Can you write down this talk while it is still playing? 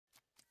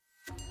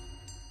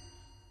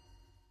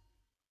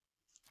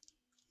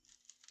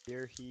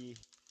Here he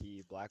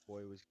black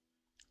boy was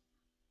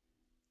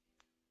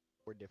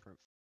 4 different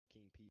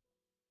fucking people.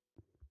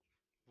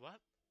 What?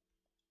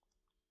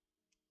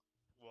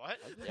 What?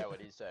 Yeah,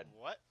 what he said.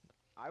 What?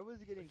 I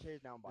was getting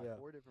chased down by Yeah.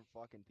 4 different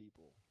fucking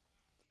people,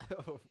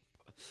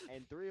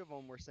 and 3 of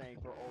them were saying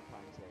for old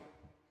time's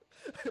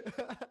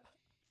sake.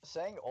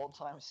 Saying old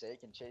time's sake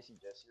and chasing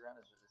Jesse around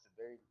is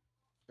a very,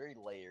 very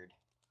layered.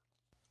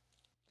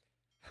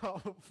 Oh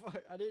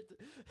fuck! I didn't.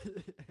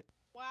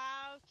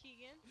 Wow,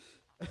 Keegan.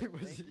 It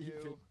wasn't Thank even.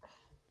 you.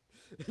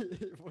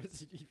 It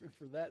wasn't even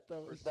for that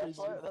though. It was That's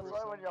chasing why. the That's why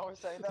when person. y'all were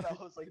saying that, I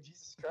was like,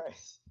 Jesus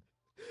Christ.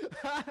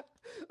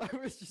 I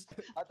was just.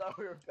 I thought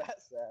we were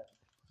past that.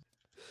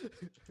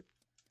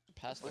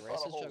 Past We the fought a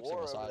racist whole jokes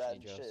war or over that misogyny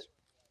and jokes? shit.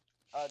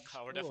 Oh,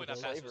 we're definitely not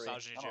Ooh, past slavery.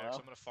 misogyny I don't jokes. know.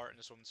 I'm gonna fart in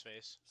this woman's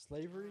face.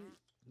 Slavery?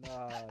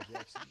 Nah,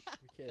 Jackson.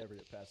 We can't ever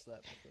get past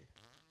that.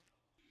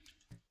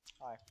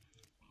 Hi.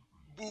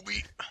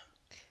 Booby.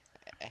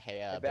 Hey,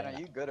 Hey, Ben, are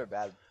you good or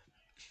bad?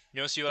 You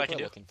wanna see what I can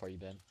do? Looking for you,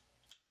 Ben.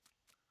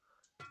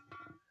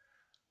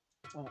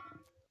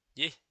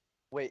 Yeah.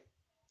 Wait,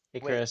 Hey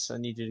Wait, Chris, I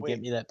need you to wait.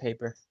 get me that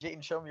paper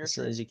Jayton, show me your as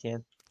soon trick. as you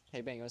can.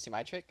 Hey, Ben, you wanna see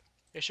my trick?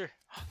 Yeah, sure.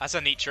 That's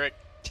a neat trick.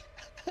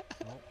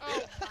 Oh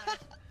my.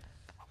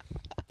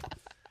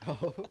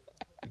 Oh.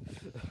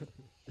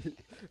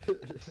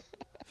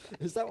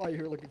 Is that why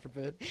you were looking for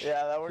Ben?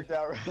 Yeah, that worked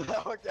out.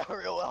 That worked out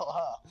real well,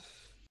 huh?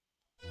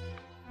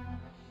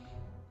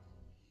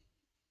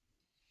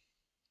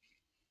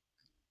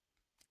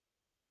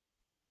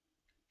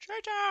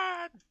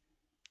 Jayton!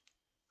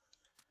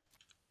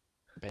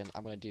 Ben,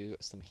 I'm gonna do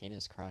some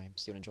heinous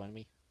crimes. You wanna join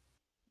me?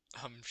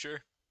 Sure.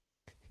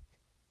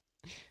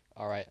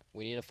 Alright,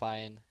 we need to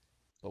find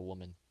the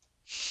woman.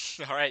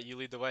 Alright, you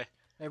lead the way.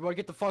 Everyone,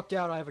 get the fuck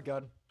down. I have a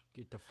gun.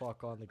 Get the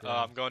fuck on the ground.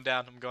 I'm going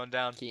down. I'm going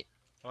down. Ke-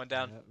 Going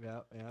down.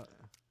 Yep.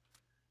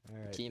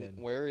 Alright, Keegan,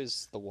 Ben. where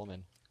is the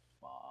woman?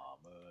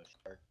 Mama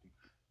shark.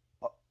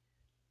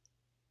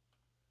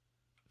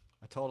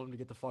 I told him to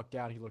get the fuck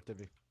down. He looked at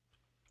me.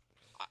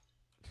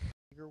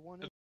 You're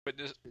one.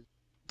 Witness.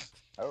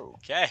 Oh.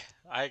 Okay,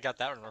 I got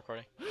that one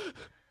recording.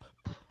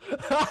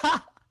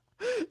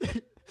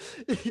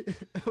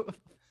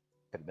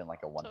 Could have been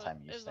like a one-time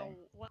So, use is a thing.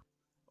 what?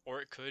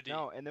 Or it could.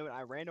 No, and then when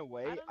I ran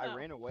away, don't I know.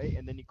 ran away,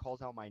 and then he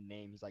calls out my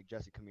name. He's like,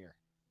 Jesse, come here.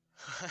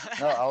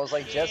 No, I was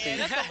like, Yeah, Jesse.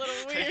 that's a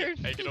little weird.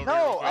 Hey, get over No,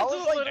 here real I quick. was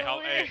That's a like, Hey,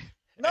 little hey, weird.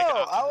 No,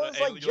 I was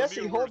like, let me Jesse,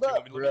 get a word hold with you. up,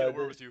 Let me get a bruh.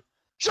 word with you.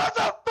 Shut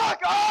the fuck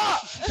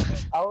up!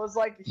 I was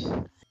like,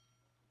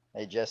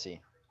 hey,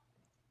 Jesse.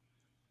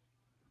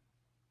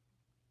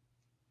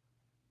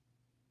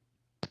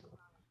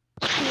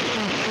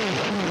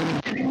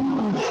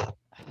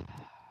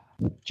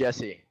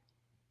 Jesse.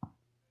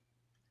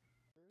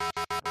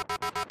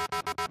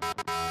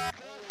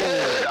 Okay,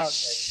 we're up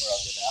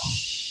now.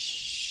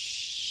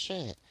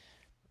 Shit.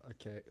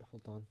 Okay,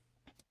 hold on.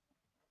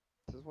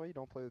 This is why you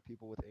don't play with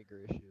people with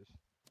anger issues.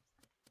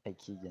 Hey,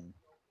 Keegan.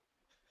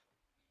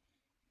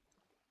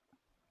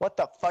 What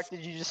the fuck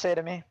did you just say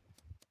to me?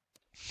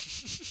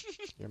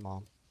 Your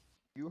mom.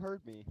 You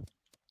heard me.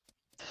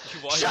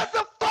 Shut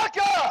the fuck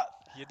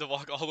up! You had to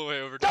walk all the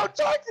way over to Don't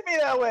talk to me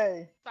that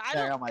way! But I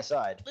You're don't on my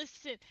side.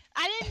 listen.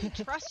 I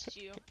didn't trust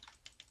you.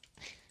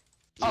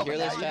 Do you Oh, hear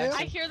now this, you do? I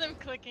Jackson? hear them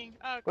clicking.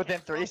 Okay. Within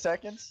 3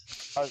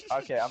 seconds? Oh,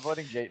 okay, I'm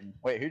voting Jayton.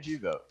 Wait, who'd you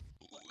vote?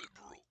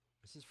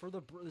 This is for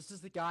the this is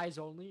the guys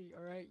only.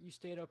 All right, you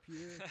stayed up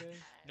here. Okay.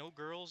 No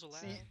girls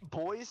allowed. See,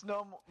 boys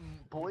know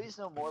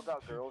more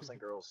about girls than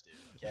girls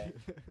do. Okay.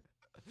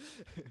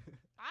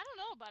 I don't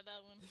know about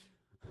that one.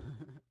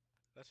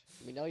 That's-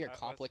 We know you're What?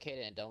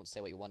 complicated and don't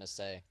say what you want to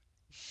say.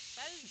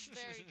 That is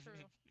very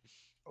true.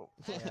 Oh.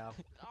 Yeah.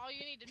 All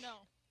you need to know.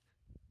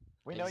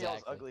 We know y'all's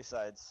Exactly. ugly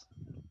sides.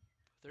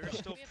 There's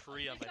still We have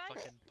pre on my ugly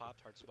sides? fucking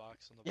Pop Tarts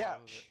box on the Yeah.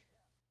 bottom of it.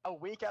 A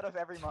week out of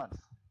every month.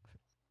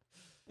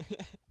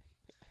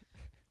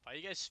 Why are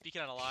you guys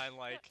speaking on a line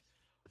like,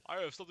 I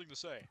have something to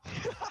say?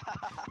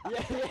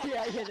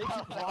 Yeah. They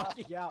keep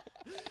walking out.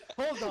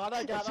 Hold on,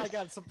 I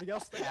got something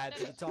else to add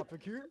to the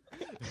topic here.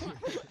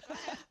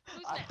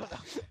 Who's I next? don't know.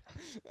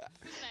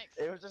 Who's next?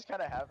 It was just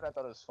kind of happened. I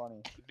thought it was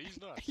funny. These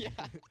nuts. Yeah.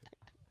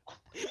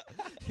 Who's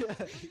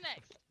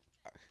next?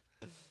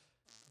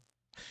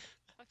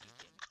 Fuck you,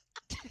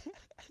 Keegan.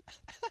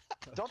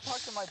 Don't talk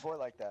to my boy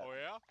like that. Oh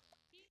yeah?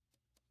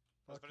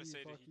 I was Fuck gonna you, say,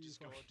 did fuck he you, just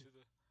go fuck into you. the?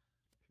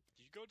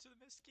 Did you go into the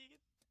mist, Keegan?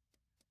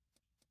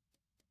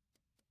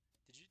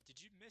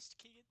 Did you mist,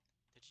 Keegan?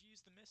 Did you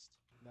use the mist?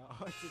 No,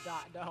 I did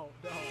not. No.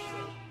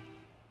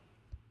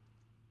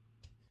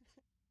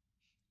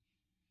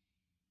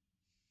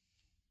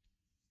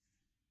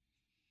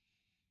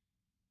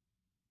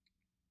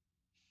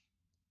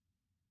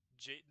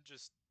 Jayton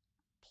just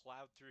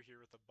plowed through here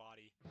with a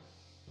body.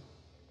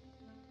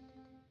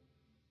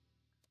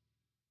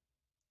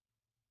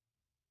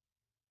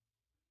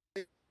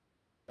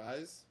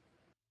 Guys,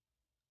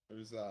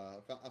 there's I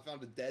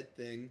found a dead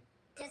thing.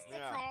 Just to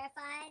Yeah.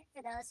 clarify,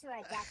 for those who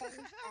are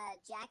deafened,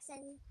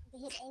 Jackson,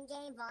 his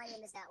in-game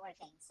volume is not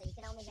working, so you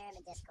can only hear him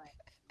in Discord.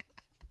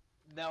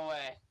 No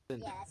way. Yeah,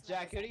 that's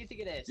Jack, who do you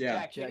think it is? Yeah.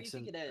 Jack, who do you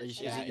Jackson, think it is is?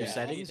 it Yeah, your yeah.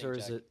 settings or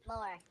is it?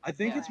 more. I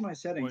think more. it's my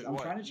settings. Wait, I'm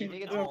what? trying to You change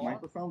think it's the all?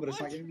 microphone, but it's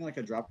not What? giving me like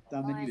a drop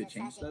down More menu is to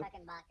change especially stuff.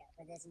 fucking vodka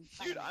for this and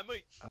Dude, fucking- I'm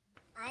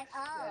a. I'm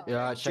oh.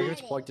 Yeah, check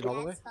it's Alrighty, plugged in all the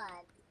way. that's fun.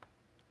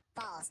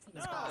 Balls,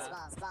 penis, No. balls,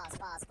 balls, balls,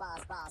 balls,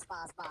 balls, balls,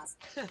 balls, balls.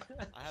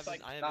 I haven't.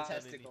 Like I haven't done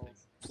testicles.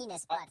 anything.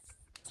 Penis, butt,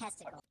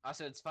 testicle.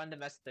 Also, it's fun to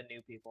mess with the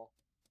new people.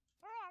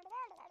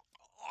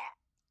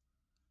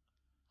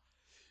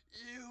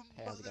 You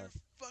Hey, how's it going?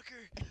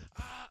 motherfucker!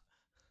 Ah!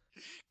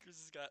 Chris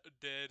has got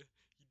dead.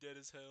 He dead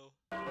as hell.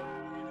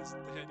 He is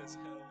dead as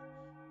hell.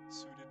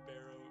 Suited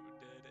Barrow,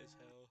 dead as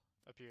hell.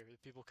 Up here, the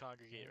people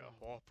congregate.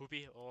 Oh,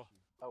 poopy. Oh.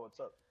 Oh, what's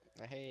up?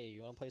 Hey,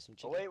 you wanna play some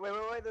Oh, chicken?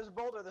 wait. There's a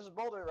boulder. There's a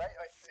boulder, right?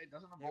 Wait,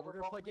 doesn't a Yeah, boulder we're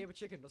gonna fall play for me? game of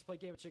chicken. Let's play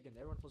game of chicken.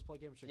 Everyone, let's play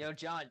game of chicken. Yo,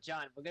 John,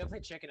 we're gonna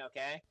play chicken,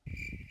 okay?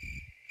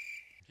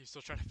 He's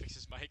still trying to fix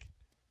his mic.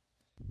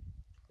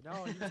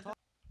 No, he was talking.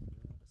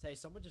 Say,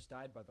 someone just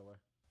died, by the way.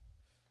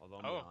 Although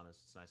I'm Oh. being honest,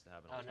 it's nice to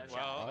have an Oh, no alternative.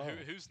 shot. Well,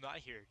 Oh. who's not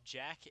here?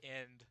 Jack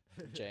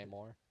and Jay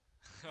Moore.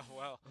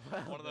 well,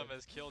 one of them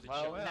has killed each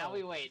Well, other. now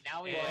we wait.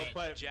 Now we And wait.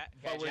 but- Jack,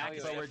 but we're- Jack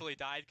has but we're- definitely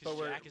died but because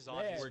we're- Jack is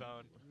on his man,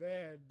 phone.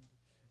 Man,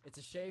 it's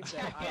a shame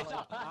that I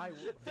like, I.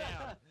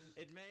 Damn,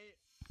 it may.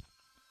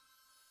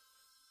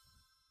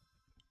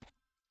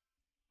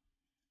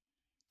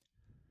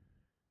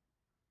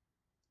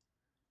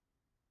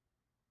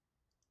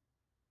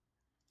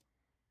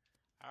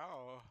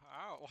 Ow,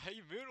 ow, why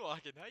you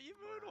moonwalking? How you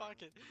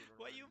moonwalking?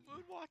 Why you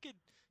moonwalking?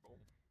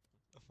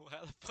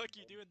 How the fuck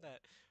you doing that?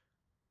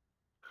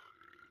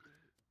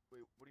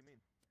 Wait, what do you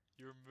mean?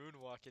 You're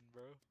moonwalking,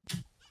 bro.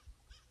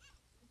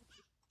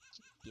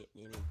 Get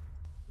in it.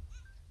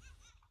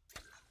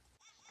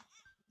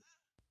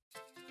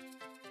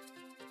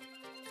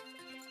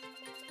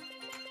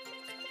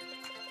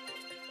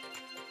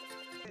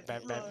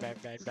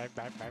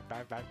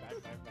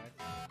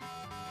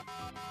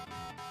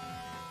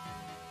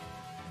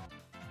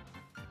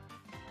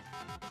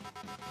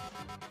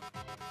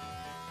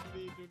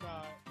 Please do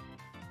not.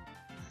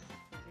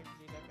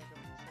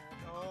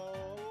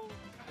 No.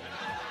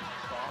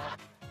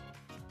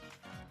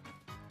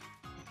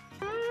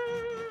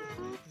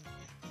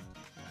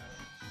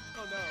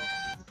 Oh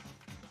no.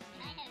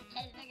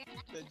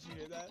 Did you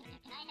hear that?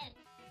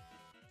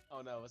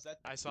 Oh no, was that?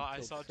 I saw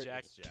killed Chris.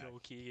 Jack Jack. kill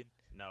Keegan.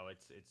 No,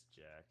 it's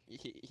Jack.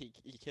 He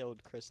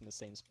killed Chris in the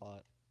same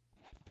spot.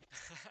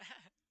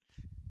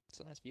 It's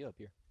a nice view up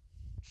here.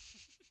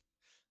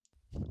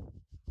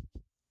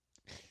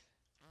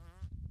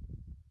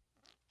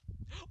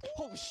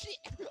 Oh shit!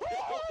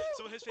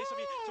 Someone hit space on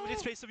me. Someone hit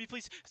space on me,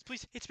 please.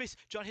 Please hit space.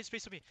 John, hit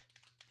space on me.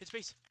 Hit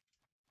space.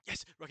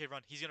 Yes. Okay,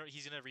 run. He's gonna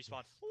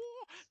respawn.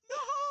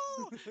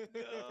 Oh, no!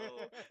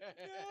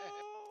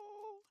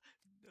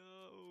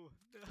 No!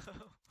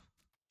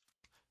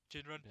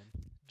 Jin, run.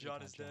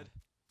 John is dead.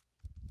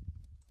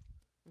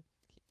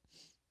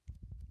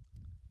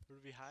 Where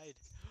do we hide?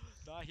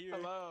 Not here.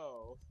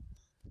 Hello.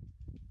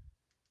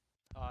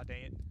 Aw,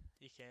 dang it.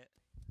 You can't.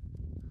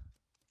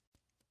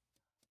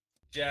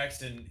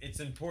 Jackson, it's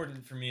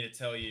important for me to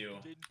tell you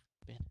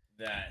Jayden.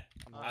 that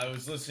I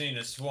was listening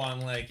to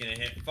Swan Lake and it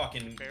hit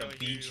fucking Barely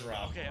the hear beat you.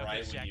 drop Okay,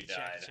 right okay, when you Jack,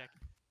 died. Jack.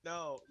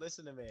 No,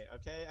 listen to me,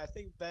 okay? I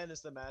think Ben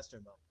is the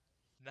mastermind.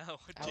 No,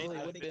 I Jayden. really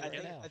I would think, be I, right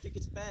think, now. I think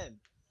it's Ben.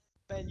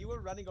 Ben, you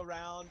were running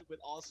around with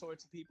all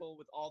sorts of people,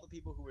 with all the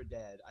people who were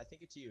dead. I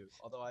think it's you,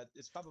 although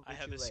it's probably I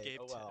have too late.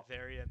 escaped Oh well.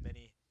 very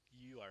many.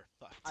 You are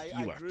fucked. I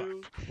you are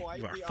grew fucked. quite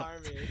You are the fucked.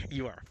 army.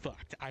 You are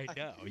fucked. I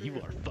know. You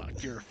are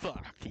fucked. You're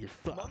fucked. You're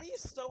fucked. Mummy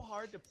is so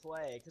hard to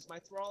play because my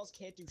thralls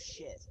can't do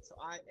shit. So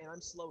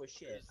I'm slow as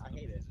shit. I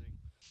hate it.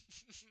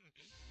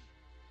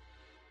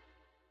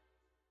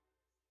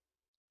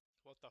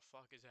 What the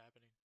fuck is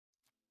happening?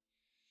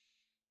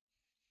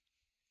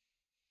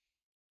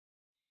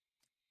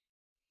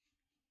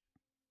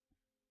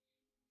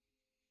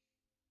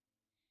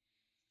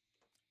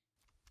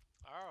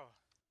 Oh.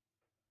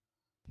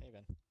 Hey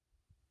Ben.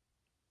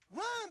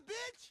 Run,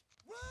 bitch!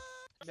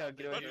 Run! No,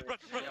 get away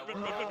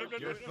from me.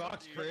 You're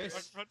fucked,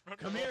 Chris.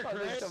 Come here, Oh,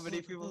 there's Chris. so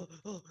many people.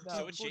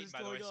 So it's Jayton,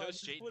 by the way. So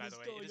it's Jayton, by the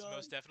way. It is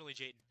most definitely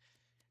Jayton.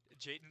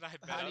 Jayton and I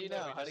met How up. do you and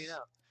know? we How do you just-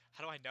 know?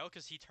 How do I know?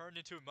 Because he turned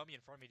into a mummy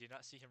in front of me. Did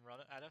not see him run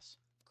at us.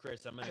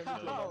 Chris, I'm gonna Turn into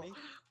kill a you. mummy?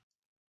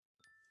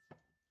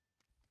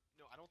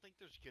 No, I don't think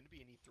there's gonna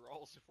be any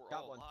thralls if we're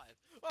Got all one. alive.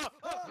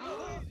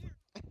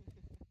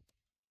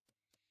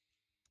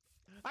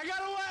 I got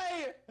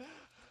away!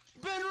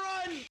 Ben,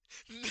 run!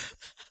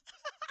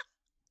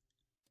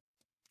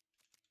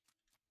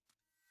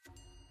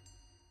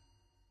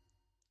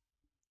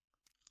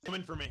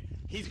 Coming for me.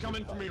 He's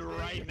coming for me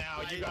right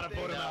now. You gotta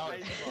put him out.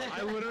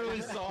 I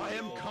literally saw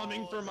him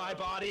coming for my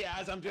body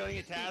as I'm doing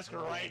a task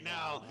right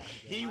now.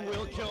 He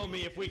will kill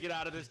me if we get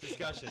out of this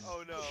discussion.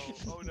 Oh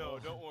no,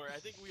 don't worry. I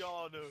think we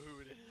all know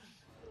who it is.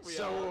 We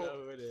So, all know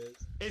who it is.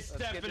 It's Let's get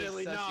this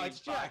definitely no, sussy it's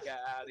Jack. baka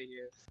out of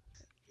here.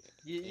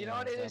 You know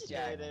what it is,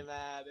 Jack? Get him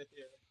out of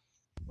here.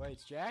 Wait,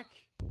 it's Jack?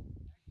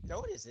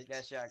 No, it isn't.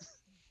 Yes, Jack.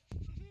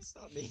 It's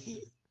not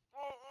me.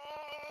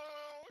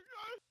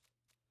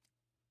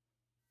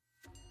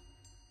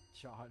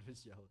 John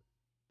was yelling.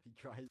 He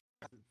cried.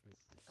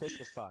 Chris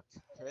was fucked.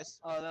 Chris.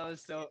 Oh, that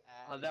was so.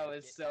 Oh, that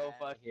was so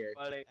fucking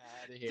funny.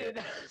 Dude,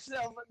 that was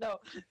so fun. No,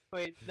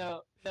 wait,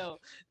 no.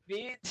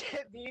 Me,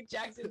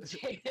 Jackson,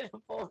 Jayton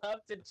pull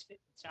up to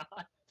John.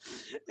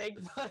 They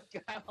both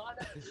grab on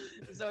him.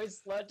 So he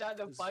slowed down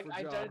the This is fuck. for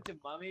I John. turned into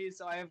Mummy,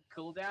 so I have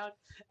cooldown,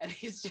 and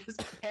he's just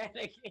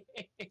panicking.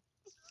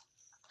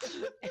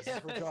 This is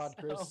for John,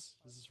 Chris.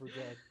 This is for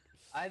John.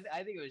 I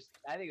think it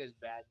was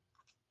bad.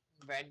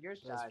 Brad, you're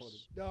That's Josh.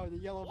 funny. No, the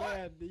yellow What?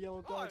 man. The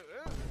yellow Oh, dog.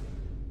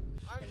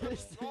 I'm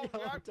It's the wrong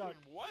yellow guy. dog.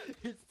 What?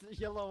 It's the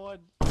yellow one.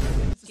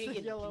 It's the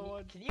Keegan, yellow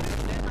one. can you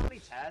explain how many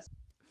tests?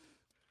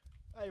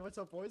 Hey, what's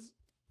up, boys?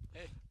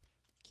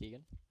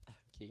 Keegan?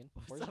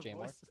 What's Where's up, Jamar?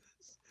 boys?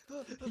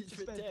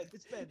 It's Ben.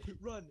 It's Ben.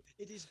 Run.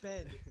 It is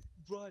Ben.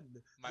 Run.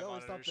 My No,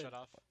 it's monitor not shut big.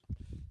 off.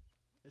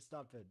 It's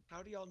not Ben.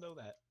 How do y'all know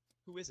that?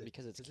 Who is it?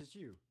 Because it's Because it's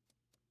you.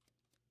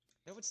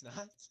 No, it's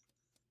not.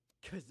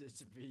 Because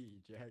it's me,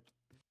 Jack.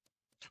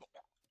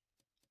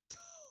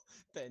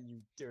 Ben, you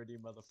dirty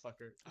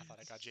motherfucker. I thought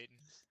I got Jayton.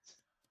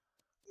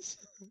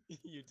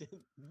 You did.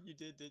 You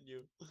did, didn't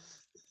you?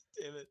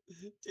 Damn it.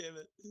 Damn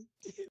it.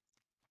 Damn it.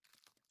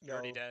 You're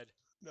already dead.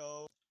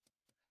 No.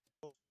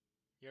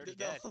 You're already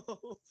No. dead.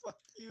 Fuck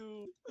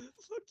you.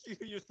 Fuck you,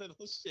 you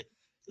little shit.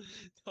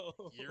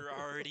 No. You're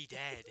already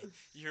dead.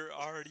 You're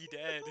already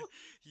dead.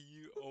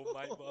 You oh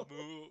my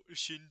mamu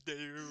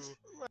shinderu.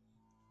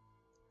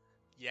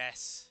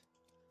 Yes.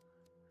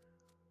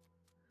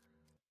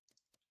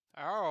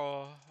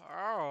 Oh.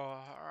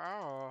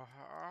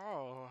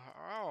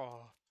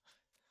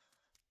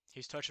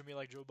 He's touching me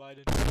like Joe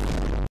Biden.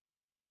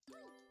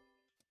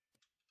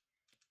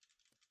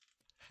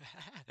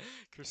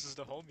 Chris is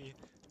the homie.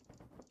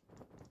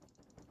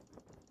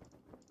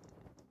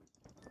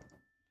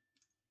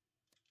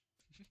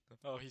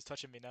 Oh, he's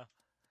touching me now.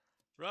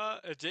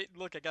 Jayton,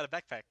 look, I got a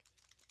backpack.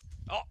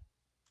 Oh!